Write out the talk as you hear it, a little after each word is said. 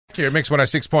Here at Mix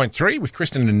 106.3 with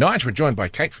Kristen and Nige. We're joined by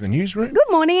Kate from the newsroom. Good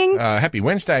morning. Happy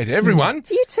Wednesday to everyone.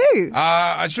 To you too.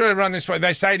 I just want to run this way.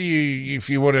 They say to you, if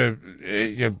you want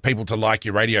to, people to like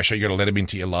your radio show, you got to let them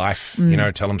into your life. You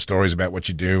know, tell them stories about what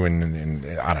you do, and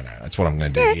I don't know. That's what I'm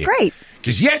going to do here. Yeah, great.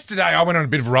 Because yesterday I went on a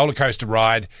bit of a roller coaster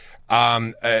ride.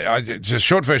 The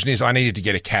short version is I needed to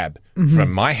get a cab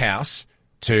from my house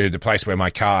to the place where my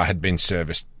car had been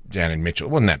serviced down in Mitchell.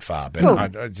 It wasn't that far,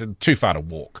 but it's too far to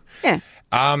walk. Yeah.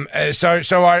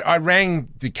 So I rang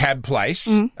the cab place.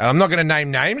 And I'm not going to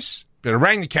name names, but I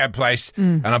rang the cab place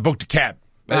and I booked a cab.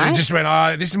 Right. And it just went,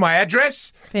 this is my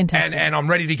address. Fantastic. And I'm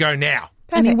ready to go now.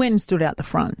 And he went and stood out the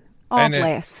front. Oh, and,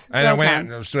 bless. And Well I went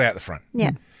done. out and stood out the front.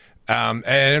 Yeah.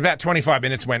 And about 25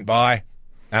 minutes went by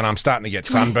and I'm starting to get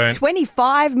sunburned.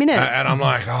 25 minutes. And I'm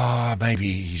like, maybe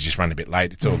he's just running a bit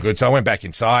late. It's all good. So I went back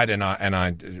inside and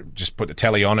I just put the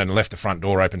telly on and left the front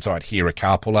door open so I'd hear a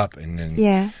car pull up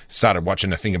and started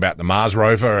watching a thing about the Mars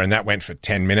rover and that went for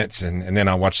 10 minutes and then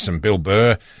I watched some Bill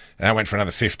Burr and that went for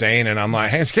another 15 and I'm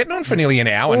like, hey, it's getting on for nearly an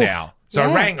hour now. So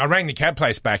I rang the cab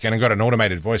place back and I got an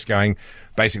automated voice going,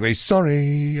 basically,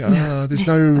 sorry, there's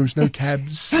no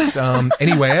cabs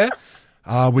anywhere.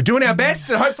 We're doing our best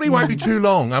and hopefully it won't be too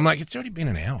long. I'm like, it's already been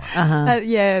an hour.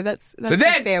 That's So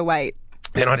then- a fair wait.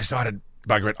 Then I decided,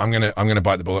 bugger it, I'm gonna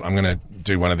bite the bullet. I'm gonna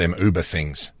do one of them Uber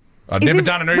things. I'd never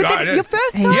done an Uber. Your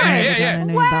first time? Yeah.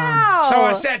 Wow. So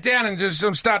I sat down and just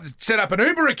started to set up an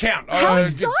Uber account. How I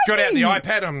exciting. got out the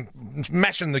iPad, I'm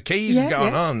mashing the keys and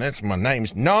going, that's my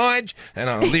name's Nige and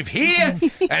I live here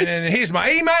and then here's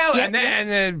my email and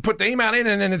then put the email in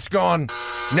and then it's gone,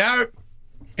 no,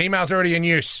 email's already in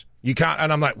use. You can't,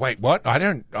 and I'm like, wait, what?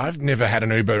 I've never had an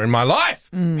Uber in my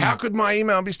life. How could my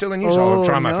email be still in use? I'll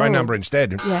try my phone number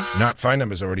instead. Yeah. No, phone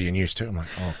number's already in use too. I'm like,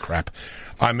 oh, crap.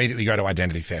 I immediately go to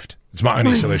identity theft. It's my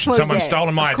only solution. Well, Someone's yeah,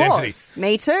 stolen my of identity. course.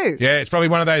 Me too. Yeah, it's probably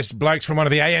one of those blokes from one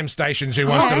of the AM stations who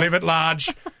wants to live at large,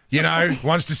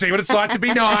 wants to see what it's like to be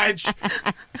Nige.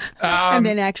 And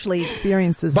then actually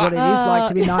experiences what it is like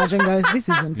to be Nige and goes, this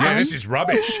isn't fun. Yeah, this is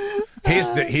rubbish.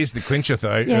 Here's the clincher,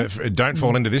 though. Yeah. Don't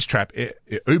fall into this trap.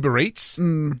 Uber Eats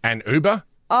and Uber,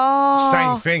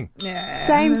 same thing.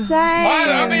 Same.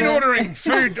 I've been ordering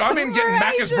food. I've been getting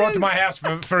Macca's brought to my house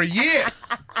for a year.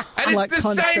 And it's Like the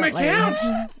same constantly. account.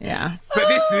 Yeah. But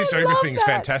this Uber thing's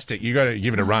fantastic. You got to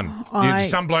give it a run.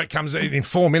 Some bloke comes in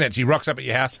 4 minutes. He rocks up at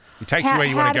your house. He takes you where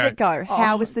you want to go. How did it go?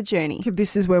 How was the journey?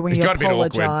 This is where we It's got a bit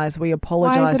awkward. apologise. We Why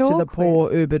apologise is to it the awkward?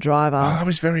 poor Uber driver. I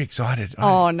was very excited.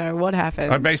 Oh, no. What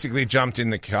happened? I basically jumped in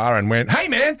the car and went, hey,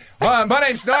 man, my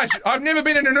name's Nige. I've never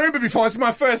been in an Uber before. It's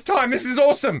my first time. This is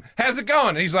awesome. How's it going?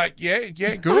 And he's like, yeah,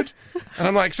 good. And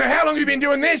I'm like, so how long have you been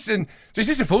doing this? And is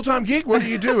this a full-time gig? What do?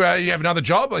 You have another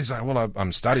job? He's like, well,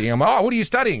 I'm studying. I'm like, oh, what are you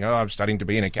studying? Oh, I'm studying to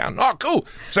be an accountant. Oh, cool.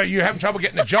 So you're having trouble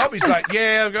getting a job? He's like,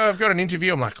 yeah, I've got an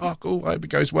interview. I'm like, oh, cool. I hope it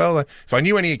goes well. If I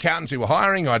knew any accountants who were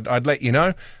hiring, I'd let you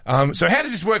know. So how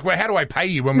does this work? How do I pay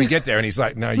you when we get there? And he's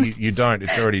like, no, you don't.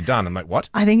 It's already done. I'm like, what?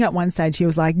 I think at one stage he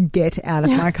was like, get out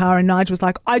of my car. And Nige was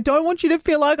like, I don't want you to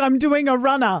feel like I'm doing a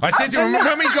runner. I said to him,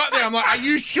 when we got there, I'm like, are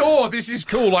you sure this is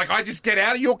cool? Like, I just get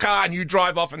out of your car and you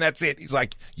drive off and that's it. He's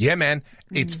like, yeah, man,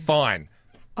 it's fine.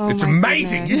 It's my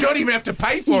amazing. goodness. You don't even have to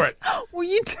pay for it. Well,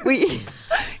 you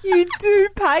do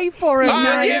pay for it.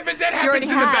 No. Yeah, but that happens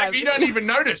in the already back. have. You don't even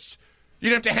notice. You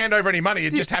don't have to hand over any money.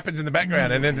 It just happens in the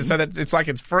background, and then so that it's like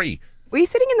it's free. Were you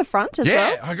sitting in the front as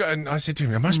well? Yeah, I said to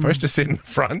him, "Am I supposed to sit in the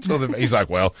front?" He's like,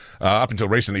 "Well, up until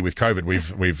recently with COVID,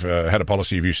 we've had a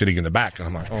policy of you sitting in the back." And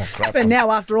I'm like, "Oh crap!" But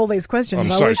now, after all these questions,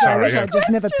 I'm I so wish sorry, I just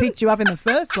never picked you up in the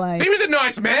first place. He was a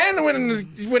nice man. I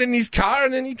went in his car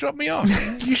and then he dropped me off.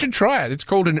 You should try it. It's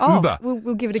called an Uber.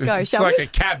 We'll give it a go, It's shall like we? a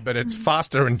cab, but it's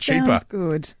faster and cheaper. Sounds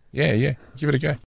good. Yeah. Give it a go.